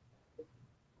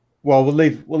 Well, we'll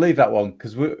leave that one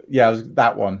because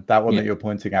that one that you're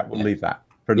pointing at. We'll leave that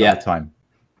for another time.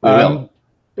 We will.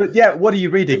 But yeah, what are you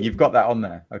reading? You've got that on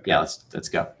there. Okay. Yeah, let's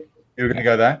go. You're going to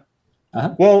go there?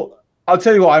 Uh-huh. Well, I'll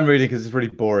tell you what I'm reading because it's really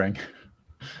boring.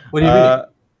 What are you reading?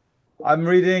 I'm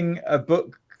reading a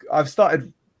book. I've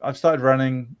started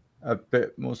running a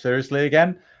bit more seriously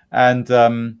again, and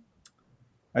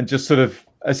just sort of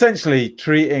essentially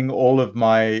treating all of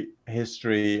my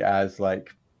history as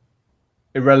like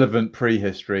irrelevant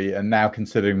prehistory, and now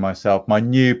considering myself my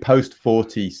new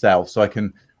post-40 self, so I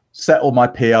can settle my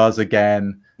PRs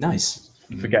again. Nice.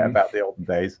 Forget about the olden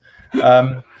days.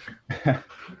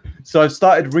 So I've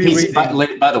started rereading.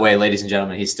 By the way, ladies and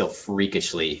gentlemen, he's still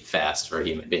freakishly fast for a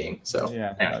human being. So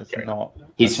yeah,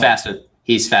 he's faster.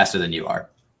 He's faster than you are.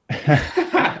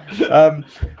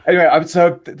 Anyway,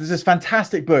 so there's this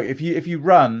fantastic book. If you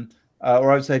run,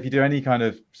 or I would say if you do any kind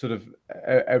of sort of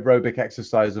aerobic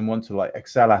exercise and want to like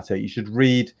excel at it, you should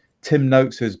read Tim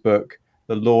Noakes's book,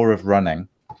 The Law of Running,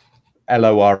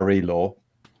 LORE law.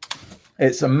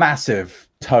 It's a massive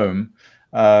tome,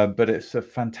 but it's a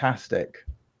fantastic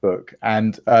book.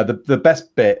 And the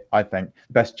best bit, I think,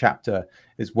 best chapter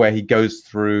is where he goes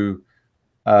through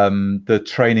the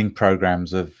training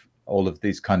programs of all of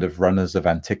these kind of runners of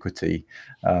antiquity,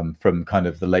 from kind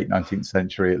of the late 19th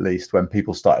century, at least, when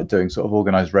people started doing sort of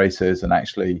organized races and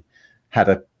actually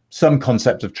had some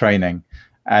concept of training,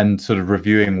 and sort of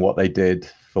reviewing what they did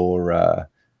for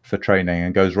training,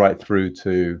 and goes right through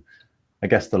to, I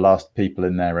guess the last people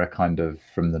in there are kind of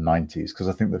from the 90s, because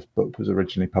I think this book was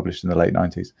originally published in the late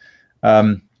 90s.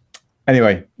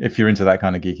 Anyway, if you're into that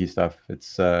kind of geeky stuff,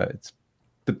 it's the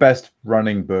best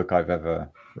running book I've ever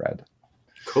read.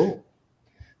 Cool.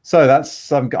 So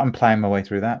that's I'm playing my way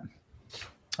through that.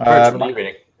 What are you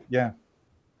reading? Yeah.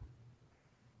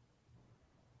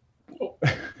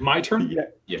 My turn?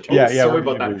 Yeah. Sorry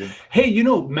about that. Hey,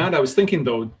 Matt, I was thinking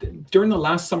though, during the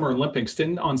last Summer Olympics,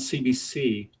 on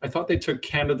CBC, I thought they took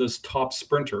Canada's top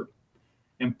sprinter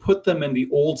and put them in the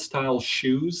old style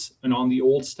shoes and on the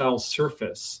old style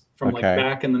surface from like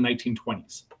back in the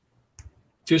 1920s,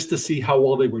 just to see how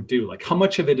well they would do. Like how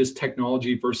much of it is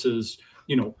technology versus,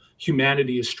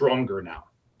 humanity is stronger now.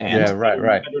 And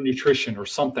right. Better nutrition or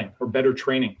something, or better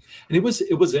training. And it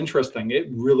was interesting. It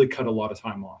really cut a lot of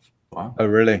time off. Wow. Oh,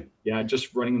 really? Yeah,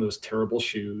 just running those terrible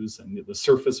shoes, and the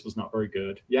surface was not very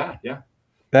good. Yeah.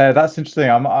 That's interesting.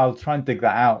 I'll try and dig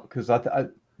that out, because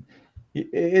it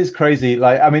is crazy.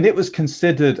 Like, I mean, it was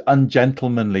considered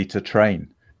ungentlemanly to train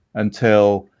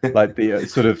until like the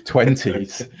sort of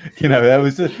 20s. There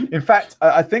was in fact,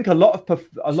 I think a lot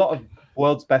of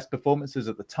world's best performances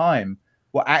at the time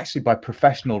were actually by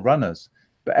professional runners,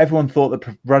 but everyone thought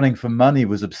that running for money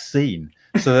was obscene.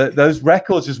 So that those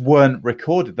records just weren't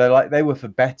recorded. They were for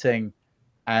betting,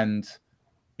 and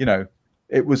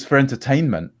it was for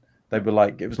entertainment. They were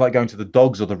like, it was like going to the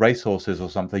dogs or the racehorses or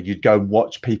something. You'd go and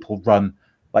watch people run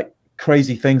like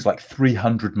crazy things, like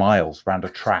 300 miles around a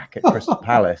track at Crystal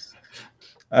Palace,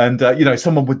 and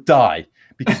someone would die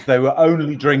because they were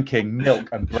only drinking milk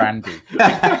and brandy.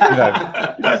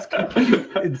 It's complete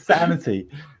insanity.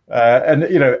 And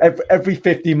every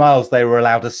 50 miles they were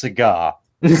allowed a cigar.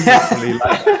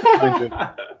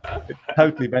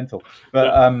 Totally mental.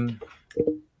 But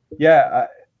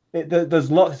there's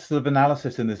lots of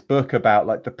analysis in this book about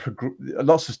like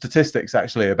lots of statistics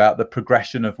actually about the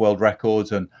progression of world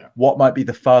records and what might be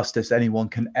the fastest anyone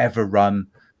can ever run,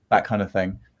 that kind of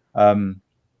thing. And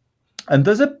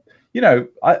there's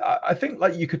I think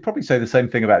like you could probably say the same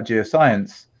thing about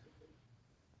geoscience.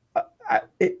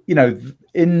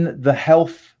 In the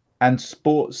health and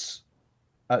sports,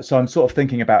 so I'm sort of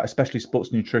thinking about especially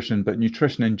sports nutrition, but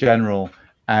nutrition in general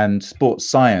and sports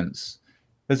science,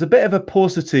 there's a bit of a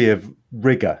paucity of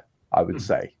rigor, I would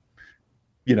say.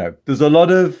 There's a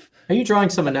lot of... Are you drawing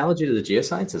some analogy to the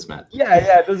geosciences, Matt?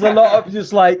 Yeah. There's a lot of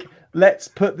just like, let's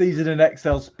put these in an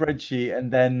Excel spreadsheet and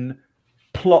then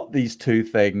plot these two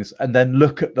things and then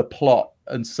look at the plot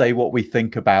and say what we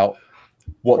think about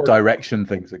what direction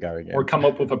things are going in. Or come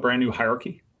up with a brand new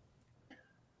hierarchy.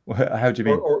 How do you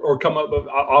mean? Or come up with,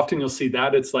 often you'll see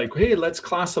that it's like, hey, let's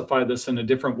classify this in a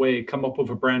different way, come up with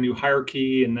a brand new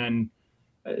hierarchy, and then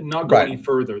not go any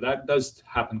further. That does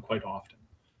happen quite often.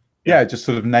 Yeah, just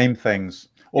sort of name things.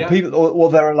 Or people, or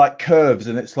there are like curves,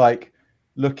 and it's like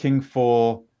looking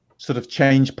for sort of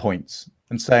change points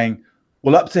and saying,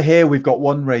 well, up to here we've got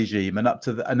one regime, and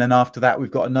and then after that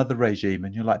we've got another regime,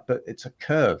 and you're like, but it's a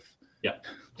curve. Yeah.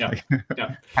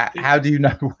 How do you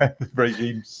know where the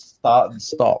regimes start and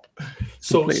stop? It's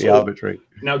completely arbitrary.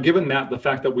 Now, given that the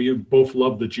fact that we both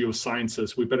love the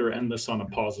geosciences, we better end this on a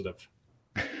positive.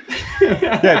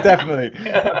 Yeah, definitely.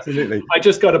 Absolutely. I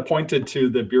just got appointed to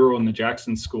the bureau in the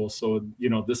Jackson School, so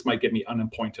this might get me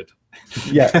unappointed.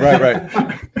 Yeah,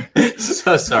 right.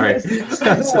 So sorry. There's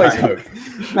always hope.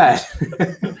 Matt.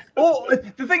 Well,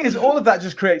 the thing is, all of that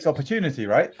just creates opportunity,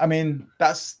 right? I mean,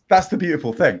 that's the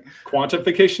beautiful thing.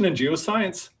 Quantification and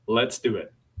geoscience. Let's do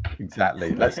it.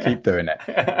 Exactly. Let's keep doing it.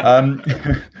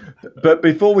 But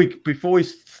before we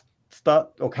start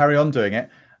or carry on doing it,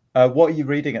 what are you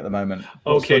reading at the moment?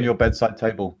 What's on your bedside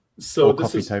table? So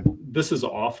this is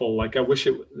awful. Like, I wish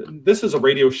this is a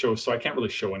radio show, so I can't really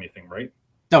show anything, right?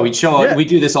 No, we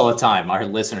do this all the time. Our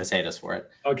listeners hate us for it.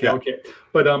 Okay.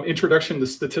 But Introduction to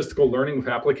Statistical Learning with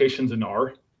Applications in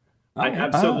R. I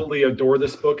absolutely adore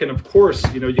this book. And of course,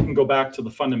 you can go back to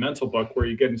the fundamental book where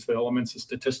you get into the elements of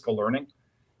statistical learning.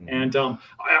 And and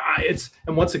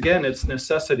once again, it's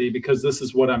necessity, because this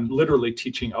is what I'm literally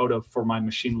teaching out of for my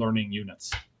machine learning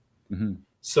units. Mm-hmm.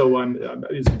 So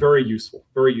it's very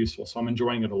useful. So I'm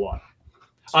enjoying it a lot.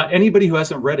 Anybody who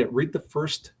hasn't read it, read the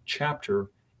first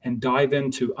chapter and dive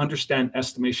into understand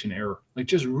estimation error. Like,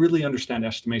 just really understand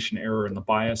estimation error and the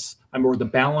bias, or the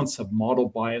balance of model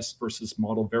bias versus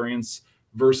model variance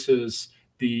versus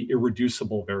the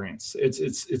irreducible variance.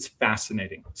 It's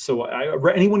fascinating. So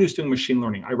anyone who's doing machine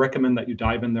learning, I recommend that you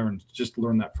dive in there and just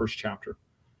learn that first chapter.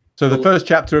 So the first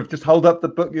chapter of, just hold up the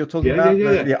book you're talking about,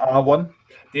 the R one?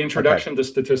 The Introduction to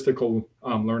Statistical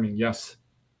Learning, yes.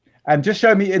 And just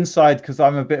show me inside, because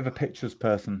I'm a bit of a pictures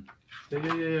person.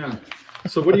 Yeah.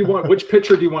 So what do you want? Which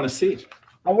picture do you want to see?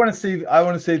 I want to see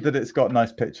that it's got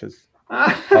nice pictures.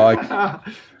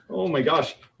 Oh my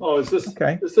gosh. Oh, is this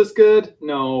okay? Is this good?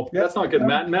 No, that's not good,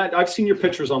 Matt. Matt, I've seen your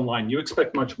pictures online. You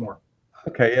expect much more.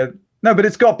 Okay, yeah. No, but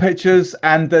it's got pictures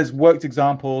and there's worked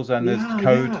examples and there's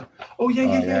code. Yeah. Oh,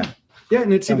 yeah.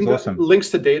 And it's even got links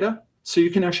to data, so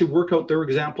you can actually work out their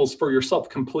examples for yourself.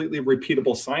 Completely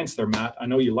repeatable science there, Matt. I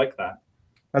know you like that.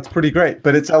 That's pretty great,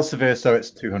 but it's Elsevier, so it's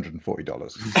 $240.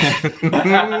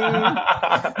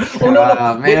 Oh no,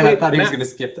 man! Wait, I thought he was going to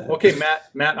skip that. Okay,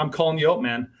 Matt, I'm calling you out,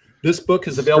 man. This book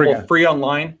is available free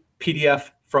online,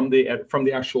 PDF from the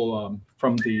actual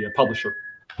from the publisher.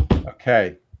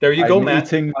 Okay. There you go, Matt.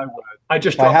 Eating my word. I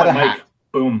just dropped my mic.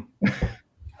 Boom.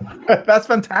 That's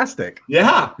fantastic.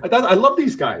 Yeah, I love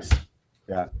these guys.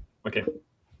 Yeah. Okay.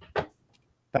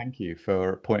 Thank you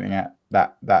for pointing out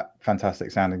that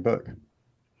fantastic sounding book.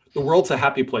 The world's a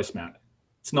happy place, Matt.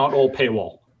 It's not all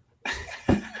paywall.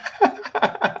 We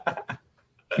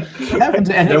happen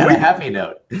to end on a happy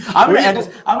note. I'm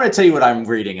going to tell you what I'm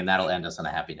reading, and that'll end us on a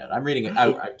happy note.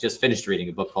 I just finished reading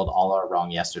a book called All Our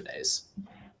Wrong Yesterdays.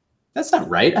 That's not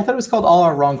right. I thought it was called All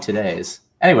Our Wrong Todays.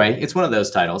 Anyway, it's one of those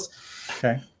titles.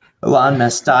 Okay. Alon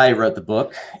Mestai wrote the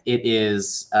book. It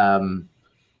is. I've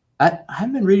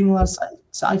been reading a lot of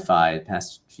sci-fi the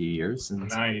past few years. And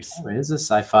nice. Anyway, it's a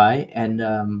sci-fi, and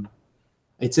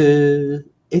it's a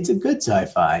good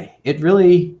sci-fi. It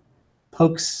really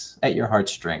pokes at your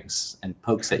heartstrings and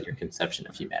pokes at your conception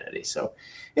of humanity. So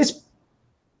it's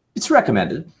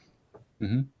recommended.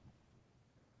 Mm-hmm.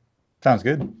 Sounds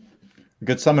good. A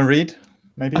good summer read,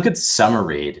 maybe? A good summer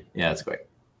read. Yeah, that's great.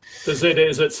 Is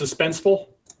it suspenseful?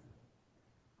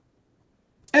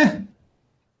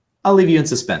 I'll leave you in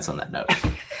suspense on that note.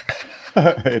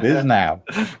 It is now.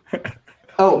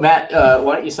 Oh, Matt,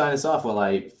 why don't you sign us off while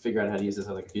I figure out how to use this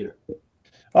other computer?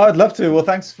 Oh, I'd love to. Well,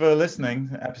 thanks for listening.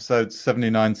 Episode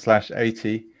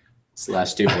 79/80.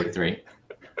 /243.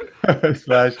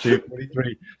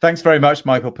 /243. Thanks very much,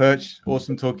 Michael Perch.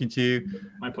 Awesome talking to you.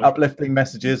 My pleasure. Uplifting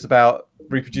messages about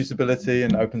reproducibility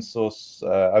and open source,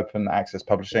 open access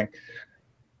publishing.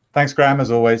 Thanks, Graham, as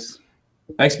always.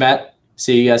 Thanks, Matt.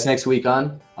 See you guys next week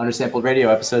on Undersampled Radio,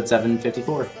 episode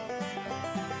 754.